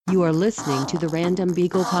You are listening to the Random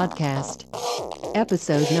Beagle Podcast,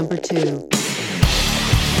 episode number 2.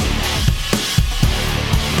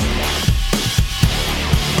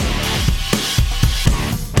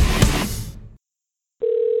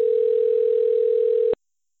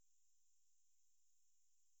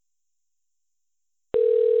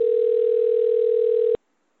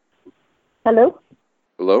 Hello?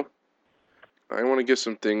 Hello? I want to get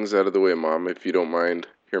some things out of the way, Mom, if you don't mind.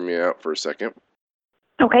 Hear me out for a second.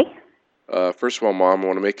 Okay. First of all, Mom, I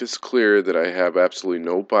want to make this clear that I have absolutely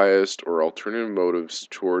no biased or alternative motives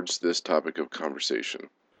towards this topic of conversation.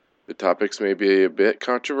 The topics may be a bit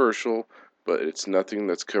controversial, but it's nothing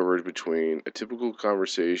that's covered between a typical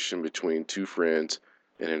conversation between two friends,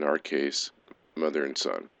 and in our case, mother and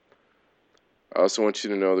son. I also want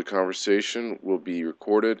you to know the conversation will be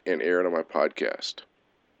recorded and aired on my podcast.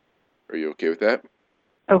 Are you okay with that?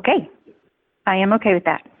 Okay. I am okay with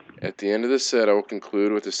that. At the end of the set, I will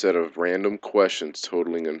conclude with a set of random questions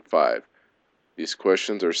totaling in 5. These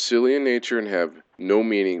questions are silly in nature and have no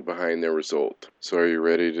meaning behind their result. So are you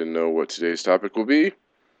ready to know what today's topic will be?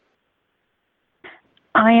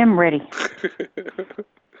 I am ready.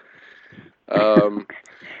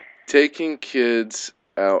 Taking kids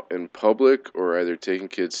out in public or either taking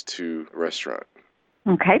kids to a restaurant.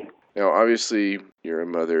 Okay. Now, obviously, you're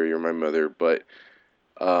my mother, but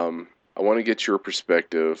I want to get your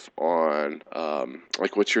perspective on,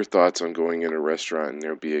 what's your thoughts on going in a restaurant and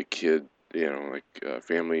there'll be a kid, a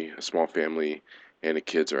small family, and the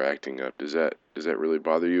kids are acting up. Does that really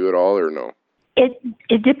bother you at all, or no?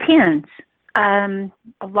 It depends. A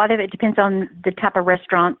lot of it depends on the type of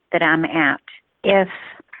restaurant that I'm at. If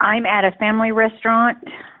I'm at a family restaurant,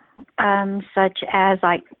 such as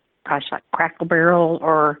like Crackle Barrel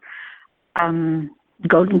or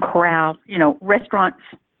Golden Corral, restaurants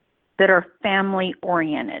that are family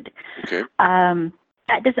oriented. Okay.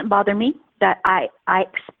 That doesn't bother me. That I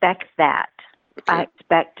expect that. Okay. I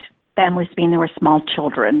expect families being there with small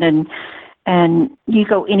children, and you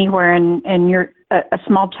go anywhere and you're a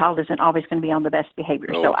small child isn't always going to be on the best behavior.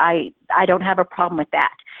 Oh. So I don't have a problem with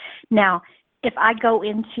that. Now, if I go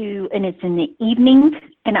into, and it's in the evening,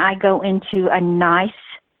 and I go into a nice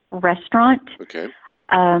restaurant, Okay.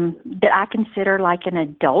 that I consider like an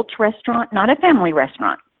adult restaurant, not a family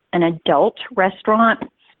restaurant, an adult restaurant,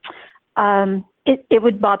 it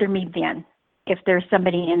would bother me then if there's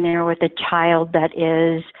somebody in there with a child that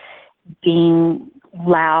is being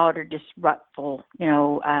loud or disruptful,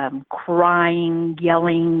 crying,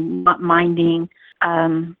 yelling, not minding.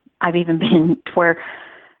 I've even been to where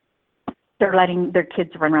they're letting their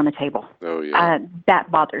kids run around the table. Oh, yeah.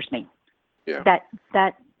 That bothers me. Yeah.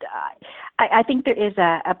 I think there is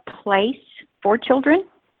a place for children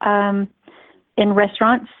in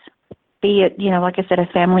restaurants, be it, like I said, a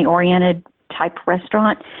family-oriented type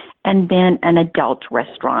restaurant, and then an adult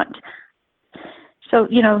restaurant. So,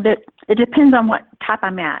 that it depends on what type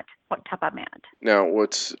I'm at. Now,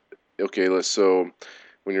 so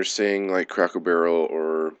when you're saying like Cracker Barrel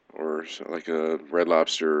or like a Red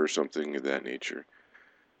Lobster or something of that nature,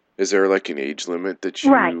 is there like an age limit that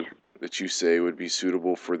you Right. that you say would be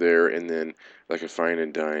suitable for there? And then like a fine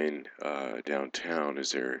and dine downtown,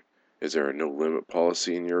 is there a no limit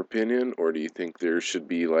policy in your opinion, or do you think there should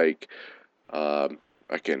be like an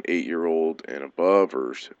 8-year-old and above,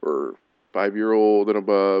 or 5-year-old and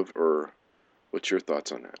above, or what's your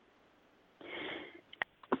thoughts on that?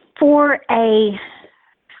 For a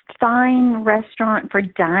fine restaurant for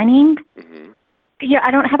dining, Mm-hmm. yeah,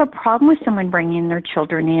 I don't have a problem with someone bringing their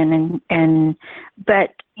children in,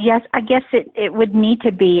 but yes, I guess it would need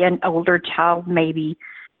to be an older child, maybe,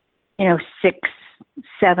 6,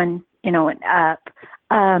 7, and up,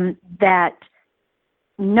 that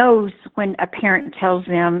knows when a parent tells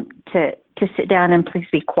them to sit down and please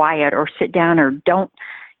be quiet, or sit down, or don't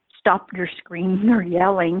stop your screaming or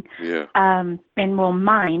yelling, Yeah. and will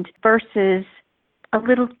mind, versus a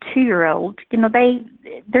little 2-year-old.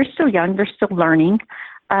 They're still young, they're still learning.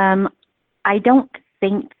 I don't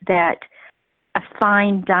think that a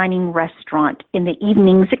fine dining restaurant in the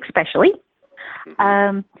evenings, especially,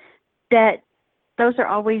 Mm-hmm. that those are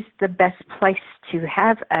always the best place to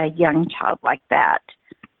have a young child like that.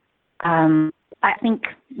 I think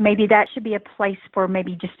maybe that should be a place for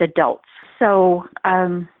maybe just adults. So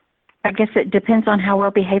I guess it depends on how well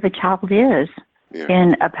behaved a child is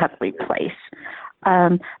in a public place.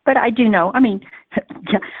 But I do know,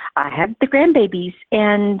 I have the grandbabies,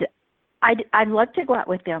 and I love to go out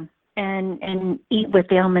with them and eat with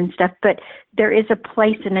them and stuff, but there is a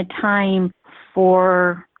place and a time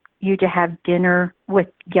for you to have dinner with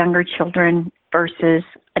younger children versus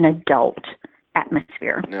an adult.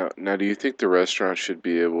 atmosphere. Now, do you think the restaurant should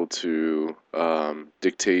be able to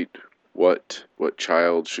dictate what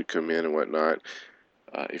child should come in and what not?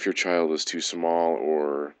 If your child is too small,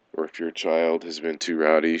 or if your child has been too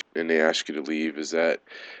rowdy and they ask you to leave, is that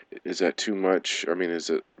too much? I mean, is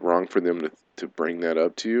it wrong for them to bring that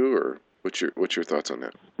up to you, or what's your thoughts on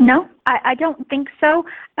that? No, I don't think so.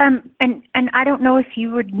 And I don't know if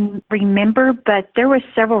you would remember, but there were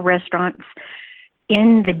several restaurants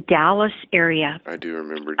in the Dallas area. I do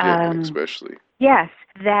remember Denton, especially. Yes,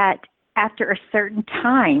 that after a certain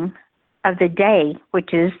time of the day,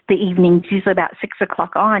 which is the evenings, usually about 6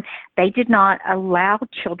 o'clock on, they did not allow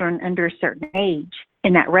children under a certain age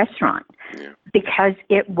in that restaurant because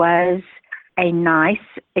it was a nice,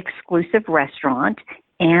 exclusive restaurant,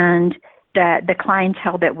 and the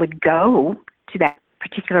clientele that would go to that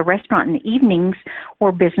particular restaurant in the evenings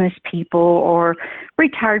were business people or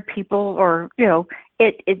retired people, or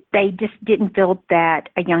they just didn't feel that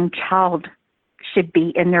a young child should be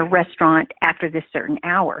in their restaurant after this certain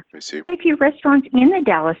hour. I see. A few restaurants in the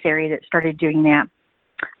Dallas area that started doing that.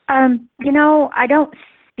 I don't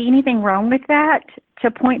see anything wrong with that to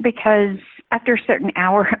a point, because after a certain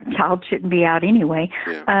hour, a child shouldn't be out anyway.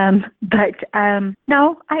 Yeah.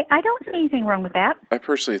 No, I don't see anything wrong with that. I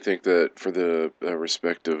personally think that for the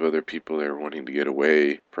respect of other people that are wanting to get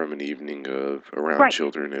away from an evening around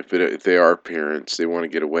children, if they are parents, they want to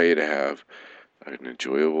get away to have an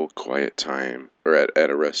enjoyable, quiet time, or at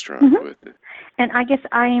a restaurant with it. And I guess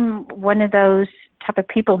I'm one of those type of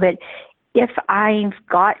people that if I've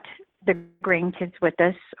got the grandkids with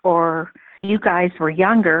us, or you guys were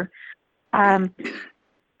younger, I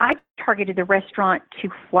targeted the restaurant to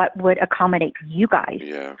what would accommodate you guys.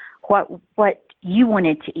 Yeah. What you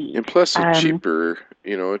wanted to eat. And plus, it's cheaper,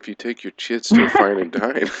 if you take your kids to a fine and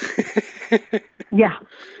dine. Yeah.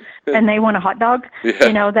 And they want a hot dog,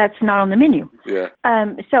 Yeah. that's not on the menu. Yeah.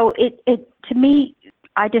 So it to me,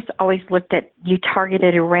 I just always looked at you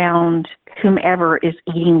targeted around whomever is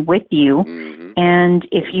eating with you. Mm-hmm. And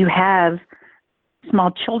if you have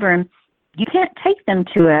small children, you can't take them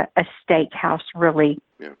to a steakhouse, really.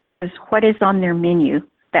 Yeah. Because what is on their menu?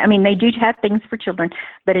 I mean, they do have things for children,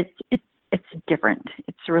 but it's different.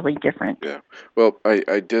 It's really different. Yeah. Well,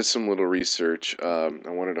 I did some little research. I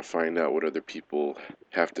wanted to find out what other people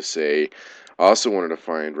have to say. I also wanted to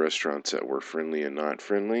find restaurants that were friendly and not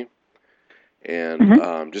friendly,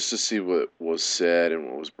 and just to see what was said and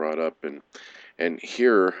what was brought up. And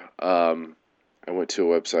here, I went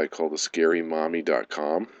to a website called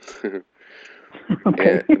thescarymommy.com.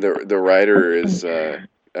 Okay. And the writer is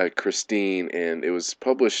Christine, and it was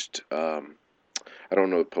published. I don't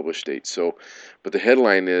know the published date. But the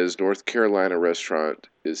headline is North Carolina restaurant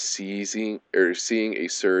is seeing a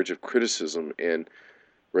surge of criticism and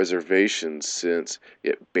reservations since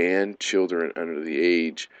it banned children under the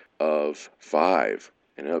age of 5.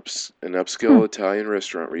 An upscale Italian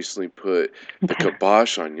restaurant recently put the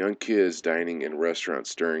kibosh on young kids dining in restaurants,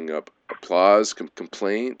 stirring up applause,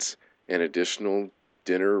 complaints, and additional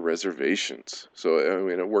dinner reservations. So, I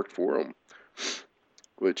mean, it worked for them.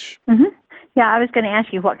 Which... Yeah, I was going to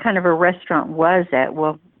ask you what kind of a restaurant was it.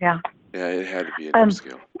 Well, yeah. Yeah, it had to be an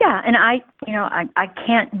upscale. Yeah, and I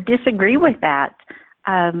can't disagree with that.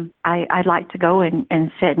 I'd like to go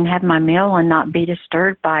and sit and have my meal and not be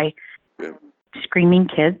disturbed by screaming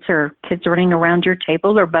kids or kids running around your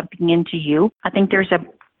table or bumping into you. I think there's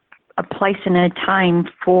a place and a time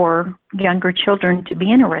for younger children to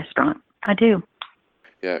be in a restaurant. I do.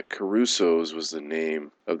 Yeah, Caruso's was the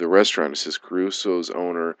name of the restaurant. It says Caruso's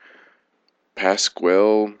owner,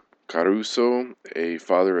 Pasquale Caruso, a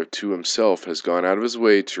father of 2 himself, has gone out of his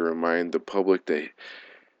way to remind the public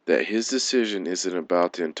that his decision isn't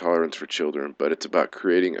about the intolerance for children, but it's about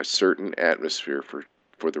creating a certain atmosphere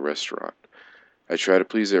for the restaurant. I try to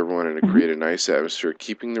please everyone and to create a nice atmosphere,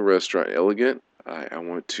 keeping the restaurant elegant. I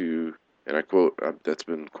want to, and I quote, that's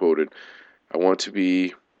been quoted, I want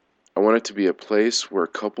it to be a place where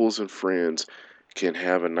couples and friends can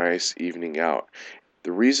have a nice evening out.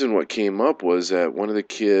 The reason what came up was that one of the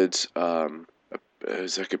kids,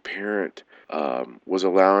 as like a parent, was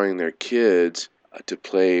allowing their kids to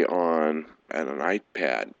play on an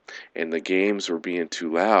iPad, and the games were being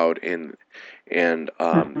too loud, and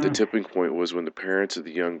the tipping point was when the parents of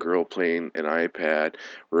the young girl playing an iPad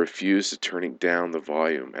refused to turning down the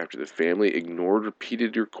volume. After the family ignored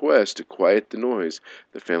repeated requests to quiet the noise,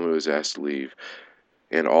 the family was asked to leave,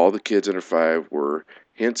 and all the kids under 5 were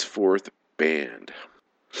henceforth banned.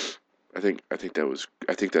 I think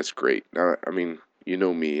that's great. Now, I mean, you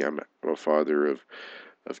know me. I'm a father of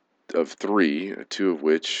 3, 2 of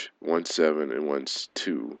which, one's 7 and one's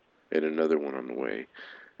 2, and another one on the way.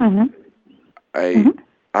 I Mhm.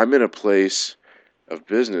 I'm in a place of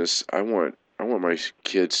business. I want my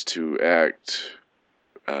kids to act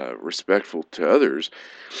respectful to others,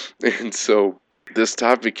 and so this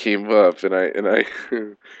topic came up, and I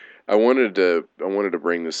I wanted to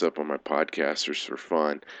bring this up on my podcast just for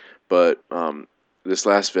fun, but this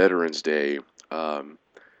last Veterans Day, um,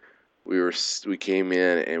 we came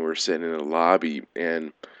in and we were sitting in a lobby,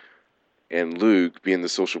 and Luke, being the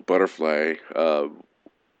social butterfly,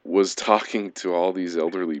 was talking to all these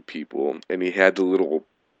elderly people, and he had the little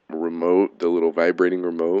remote, the little vibrating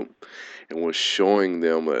remote, and was showing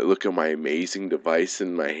them, look at my amazing device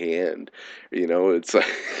in my hand. It's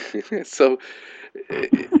like so.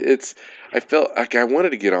 It's. I felt like I wanted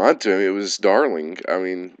to get on to him. It was darling. I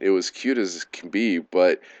mean, it was cute as can be,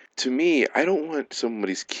 but to me, I don't want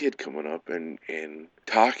somebody's kid coming up and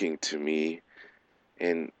talking to me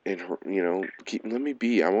and let me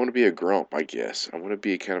be. I want to be a grump, I guess. I want to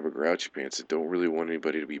be kind of a grouchy pants that don't really want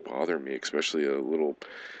anybody to be bothering me, especially a little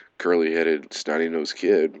curly headed snotty nosed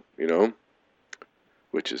kid,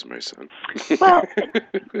 which is my son. Well,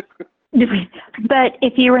 but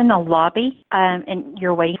if you're in the lobby and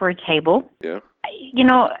you're waiting for a table, Yeah. you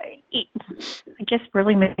know, I guess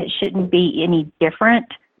really maybe it shouldn't be any different.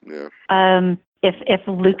 Yeah. If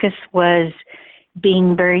Lucas was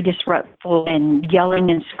being very disruptful and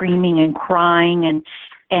yelling and screaming and crying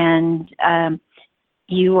and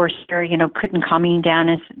you or Sarah, couldn't calm him down,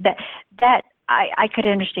 and that I could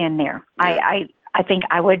understand there. Yeah. I think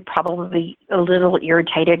I would probably be a little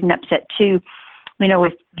irritated and upset too,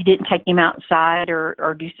 if you didn't take him outside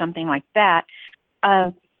or do something like that.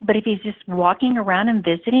 But if he's just walking around and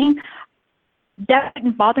visiting, that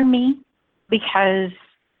wouldn't bother me because,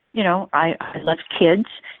 I love kids,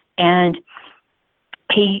 and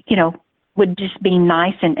he, would just be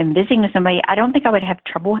nice and visiting with somebody. I don't think I would have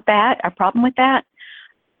trouble with that, a problem with that.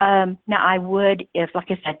 Now I would if,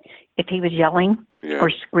 like I said, if he was yelling Yeah. or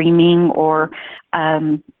screaming or,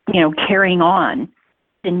 carrying on,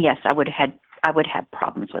 then yes, I would have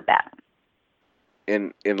problems with that.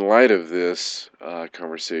 And in light of this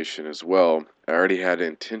conversation as well, I already had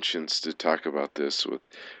intentions to talk about this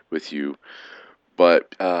with you,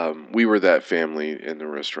 but we were that family in the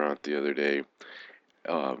restaurant the other day.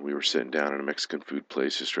 We were sitting down at a Mexican food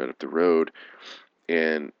place just right up the road,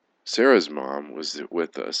 and Sarah's mom was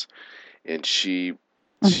with us, and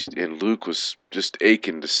and Luke was just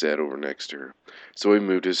aching to sit over next to her. So we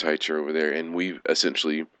moved his high chair over there, and we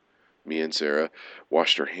essentially, me and Sarah,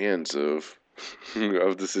 washed our hands of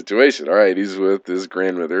of the situation. All right, he's with his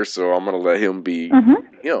grandmother, so I'm gonna let him be him.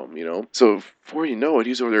 So before you know it,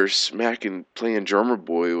 he's over there smacking, playing drummer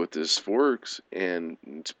boy with his forks and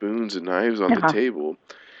spoons and knives on the Uh-huh. table.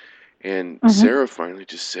 And Mm-hmm. Sarah finally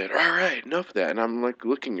just said, "All right, enough of that." And I'm like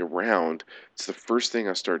looking around. It's the first thing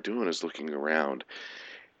I start doing is looking around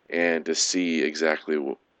and to see exactly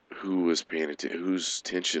who was paying attention, whose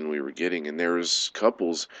attention we were getting. And there was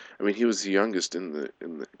couples. I mean, he was the youngest in the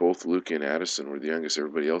both Luke and Addison were the youngest.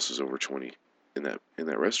 Everybody else was over 20 in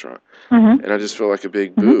that restaurant. Mm-hmm. And I just felt like a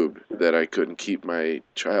big Mm-hmm. boob that I couldn't keep my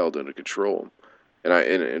child under control. And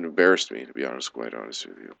it embarrassed me, to be honest, quite honest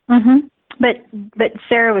with you. Mm-hmm. But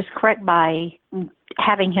Sarah was correct by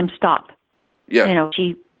having him stop. Yeah.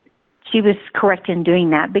 She was correct in doing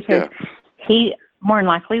that because Yeah. he more than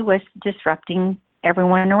likely was disrupting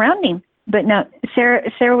everyone around him. But no,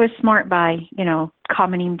 Sarah was smart by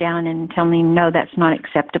calming him down and telling him no, that's not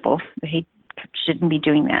acceptable. He shouldn't be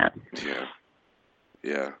doing that. Yeah.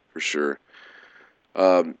 Yeah, for sure.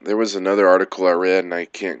 There was another article I read, and I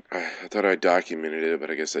thought I documented it, but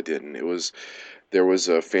I guess I didn't. There was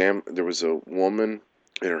a woman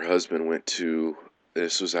and her husband went to,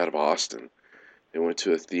 this was out of Austin. They went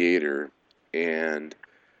to a theater, and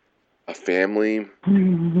a family,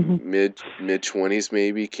 mid 20s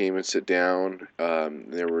maybe, came and sit down.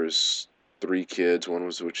 There was three kids. One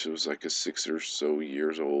was which was like a 6 or so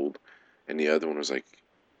years old, and the other one was like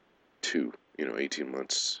two, 18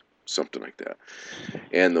 months, something like that.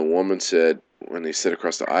 And the woman said, when they sat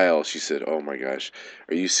across the aisle, she said, "Oh my gosh,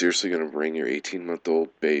 are you seriously going to bring your 18-month-old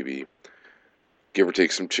baby, give or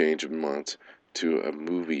take some change of months, to a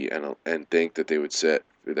movie and think that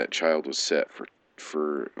that child was set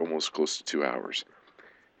for almost close to 2 hours?"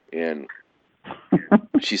 And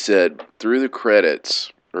she said, through the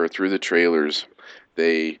credits or through the trailers,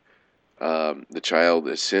 the child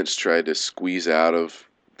has since tried to squeeze out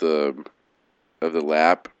the of the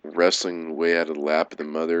lap, wrestling way out of the lap of the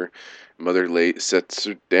mother. Sets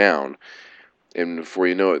her down, and before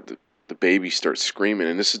you know it, the baby starts screaming.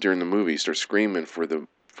 And this is during the movie. Starts screaming for the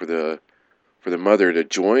mother to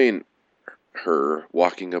join her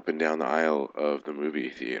walking up and down the aisle of the movie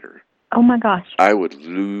theater. Oh my gosh. I would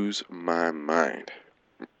lose my mind.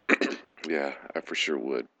 Yeah, I for sure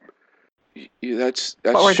would. That's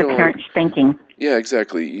What were the showing. parents thinking? Yeah,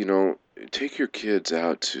 exactly. Take your kids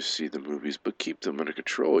out to see the movies, but keep them under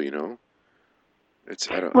control. It's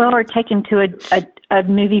I Well, don't. or take him to a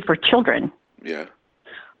movie for children. Yeah,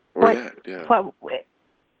 or What that. Yeah, what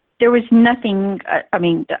there was nothing. I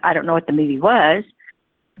mean, I don't know what the movie was,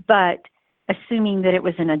 but assuming that it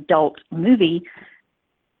was an adult movie,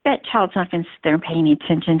 that child's not going to sit there and pay any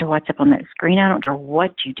attention to what's up on that screen. I don't care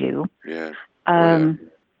what you do. yeah, oh yeah,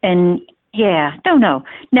 And yeah, don't know.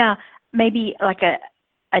 Now, maybe like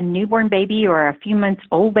a newborn baby or a few months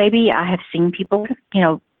old baby, I have seen people,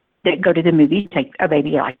 that go to the movie, take a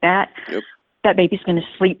baby like that. yep, That baby's going to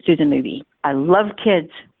sleep through the movie. I love kids.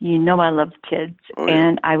 You know I love kids. oh yeah,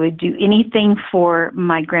 And I would do anything for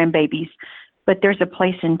my grandbabies, but there's a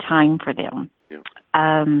place and time for them. yep,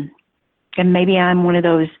 And maybe I'm one of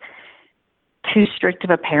those too strict of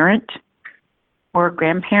a parent or a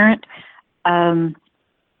grandparent.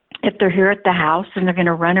 If they're here at the house and they're going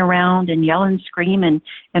to run around and yell and scream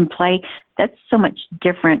and play, that's so much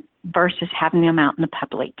different versus having them out in the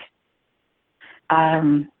public.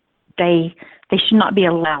 They should not be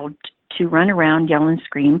allowed to run around, yell and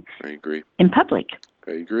scream I agree. in public.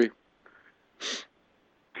 I agree.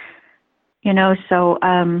 So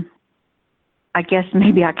I guess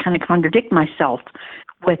maybe I kind of contradict myself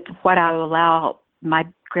with what I allow my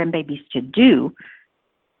grandbabies to do,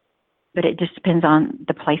 but it just depends on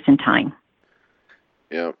the place and time.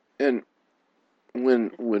 Yeah, and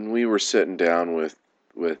when we were sitting down with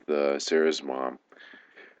Sarah's mom,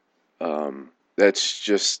 that's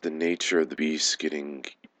just the nature of the beast.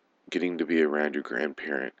 Getting to be around your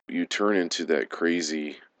grandparent, you turn into that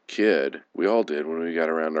crazy kid. We all did when we got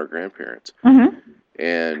around our grandparents, Mm-hmm.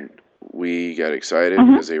 and we got excited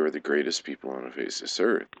Mm-hmm. because they were the greatest people on the face of this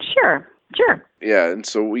earth. Sure. Yeah, and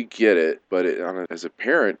so we get it, but as a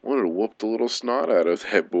parent, I wanted to whoop the little snot out of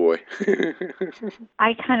that boy.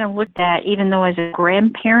 I kind of looked at, even though as a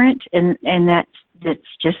grandparent, and that's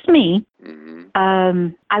just me, hmm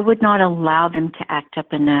I would not allow them to act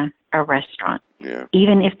up in a restaurant, Yeah,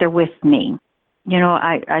 even if they're with me.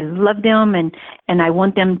 I love them and I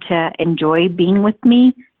want them to enjoy being with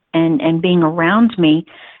me and being around me.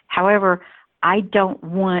 However, I don't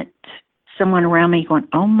want someone around me going,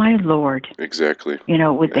 "Oh my Lord," exactly.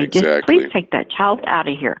 would they just Exactly. please take that child out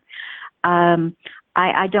of here?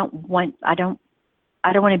 I don't want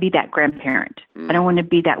to be that grandparent. I don't want to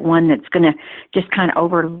be that one that's going to just kind of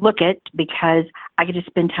overlook it because I get to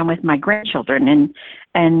spend time with my grandchildren,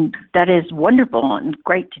 and that is wonderful and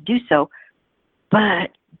great to do so.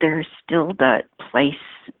 But there's still the place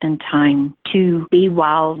and time to be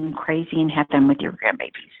wild and crazy and have fun with your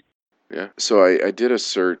grandbabies. Yeah. So I did a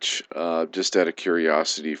search just out of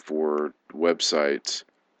curiosity for websites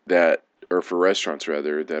or for restaurants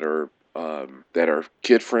rather, that are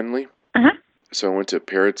kid friendly. Uh-huh. So I went to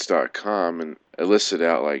parrots.com and I listed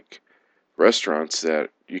out like restaurants that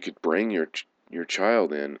you could bring your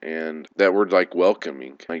child in and that were like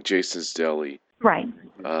welcoming, like Jason's Deli, Right.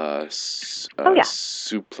 uh, Yeah.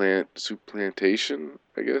 Soup Plantation,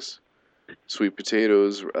 I guess. Sweet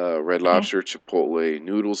Potatoes, Red Okay. Lobster, Chipotle,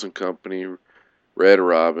 Noodles and Company, Red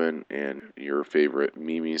Robin, and your favorite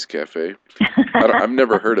Mimi's Cafe. I've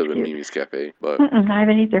never heard of a Cute. Mimi's Cafe, but I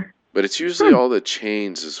haven't either. it's usually all the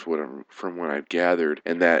chains is from what I've gathered,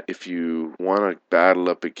 and that if you want to battle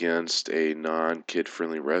up against a non-kid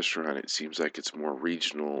friendly restaurant, it seems like it's more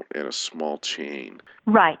regional and a small chain.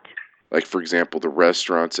 Right. Like for example, the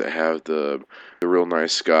restaurants that have the real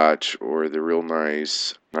nice scotch or the real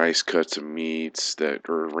nice cuts of meats that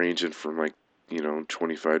are ranging from like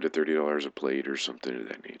 $25 to $30 a plate or something of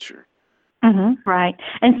that nature. Mm-hmm. Right.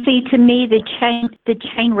 And see, to me, the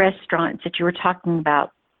chain restaurants that you were talking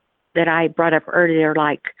about that I brought up earlier,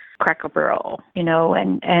 like Cracker Barrel,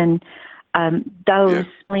 and those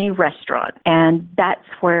restaurants, and that's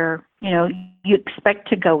where you expect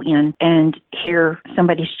to go in and hear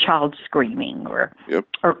somebody's child screaming or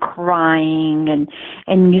crying,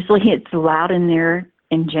 and usually it's loud in there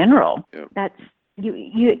in general. Yep. That's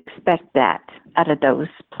you expect that out of those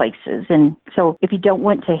places, and so if you don't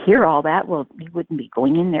want to hear all that, well, you wouldn't be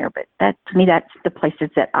going in there. But to me, that's the places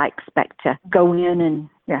that I expect to go in, and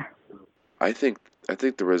yeah. I think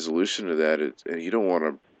the resolution to that is, and you don't want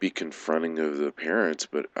to be confronting of the parents,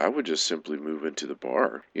 but I would just simply move into the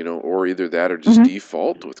bar, or either that or just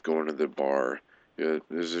default with going to the bar.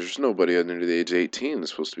 There's nobody under the age of 18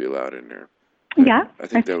 that's supposed to be allowed in there. Yeah, I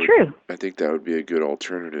think that's true. I think that would be a good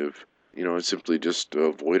alternative. And simply just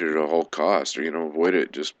avoid it at all costs, or avoid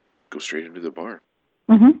it, just go straight into the bar.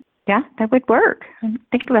 Mm-hmm. Yeah, that would work.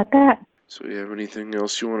 Think about that. So you have anything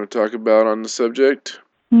else you want to talk about on the subject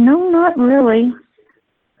No, not really.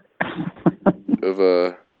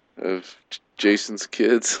 of Jason's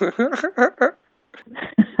kids?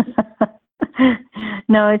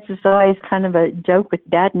 No, it's just always kind of a joke with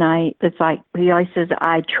Dad and I. It's like he always says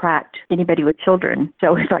I attract anybody with children.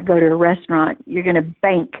 So if I go to a restaurant, you're going to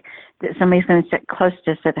bank that somebody's going to sit close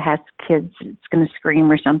to us that has kids. It's going to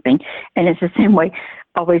scream or something. And it's the same way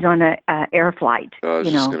always on a air flight. I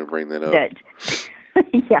was just going to bring that up.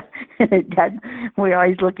 Yeah. Dad, we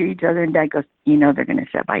always look at each other and Dad goes, they're going to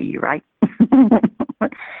sit by you, right?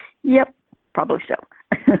 Yep, probably so.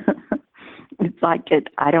 It's like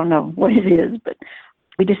I don't know what it is, but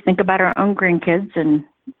we just think about our own grandkids and,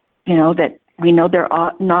 that we know they're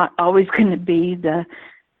not always going to be they're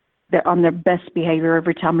on their best behavior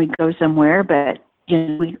every time we go somewhere, but,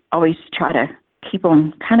 we always try to keep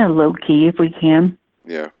them kind of low-key if we can.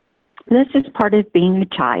 Yeah. That's just part of being a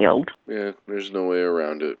child. Yeah, there's no way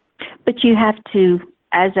around it. But you have to,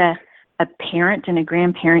 as a parent and a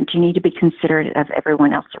grandparent, you need to be considerate of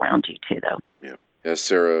everyone else around you, too, though. Yeah. Yeah,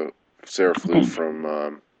 Sarah flew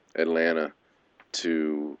from Atlanta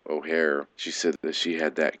to O'Hare. She said that she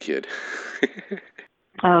had that kid.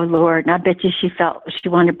 Oh, Lord. And I bet you she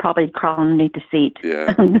wanted to probably crawl underneath the seat.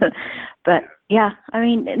 Yeah. But, yeah, I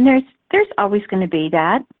mean, there's always going to be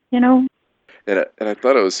that, And I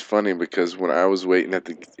thought it was funny because when I was waiting at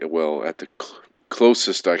the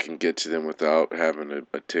closest I can get to them without having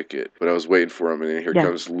a ticket, but I was waiting for him, and then here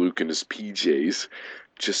comes Luke in his PJs,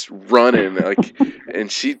 just running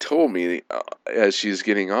and she told me as she's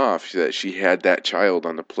getting off that she had that child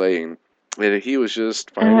on the plane, and he was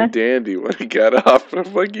just fine and dandy when he got off. And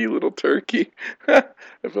I'm like, you little turkey. I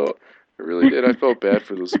really did. I felt bad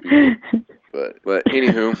for those people, but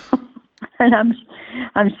anywho. And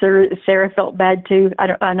I'm sure Sarah felt bad too.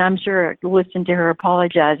 And I'm sure I listened to her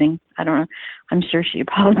apologizing. I don't know. I'm sure she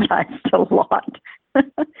apologized a lot.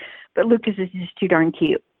 But Lucas is just too darn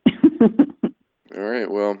cute. All right.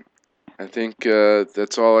 Well, I think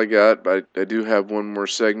that's all I got. But I do have one more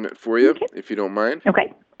segment for you, if you don't mind.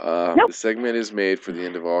 Okay. The segment is made for the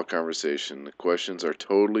end of all conversation. The questions are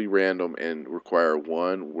totally random and require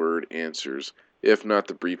one-word answers, if not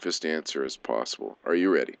the briefest answer as possible. Are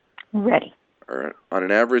you ready? Ready. All right. On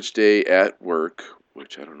an average day at work,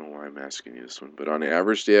 which I don't know why I'm asking you this one, but on an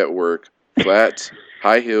average day at work, flats,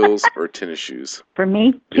 high heels, or tennis shoes? For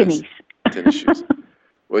me, tennis. Yes, tennis shoes.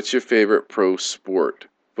 What's your favorite pro sport?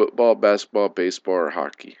 Football, basketball, baseball, or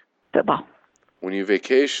hockey? Football. When you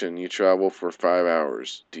vacation, you travel for 5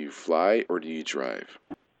 hours. Do you fly or do you drive?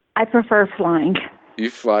 I prefer flying. You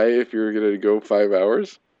fly if you're going to go 5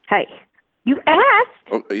 hours? Hey, you asked.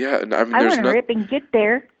 Oh, yeah. I mean, I want to hurry up and get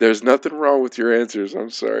there. There's nothing wrong with your answers. I'm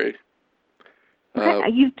sorry.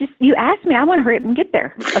 You asked me. I want to hurry up and get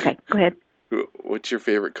there. Okay, go ahead. What's your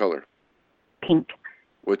favorite color? Pink.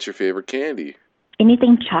 What's your favorite candy?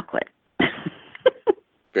 Anything chocolate.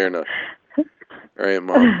 Fair enough. All right,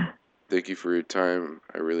 Mom. Thank you for your time.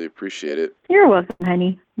 I really appreciate it. You're welcome,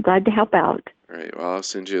 honey. I'm glad to help out. All right. Well, I'll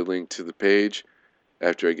send you a link to the page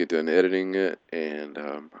after I get done editing it, and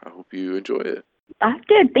I hope you enjoy it. I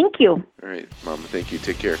did. Thank you. All right, Mama. Thank you.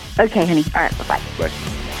 Take care. Okay, honey. All right. Bye-bye. Bye.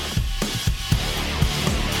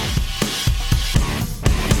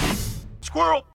 Squirrel!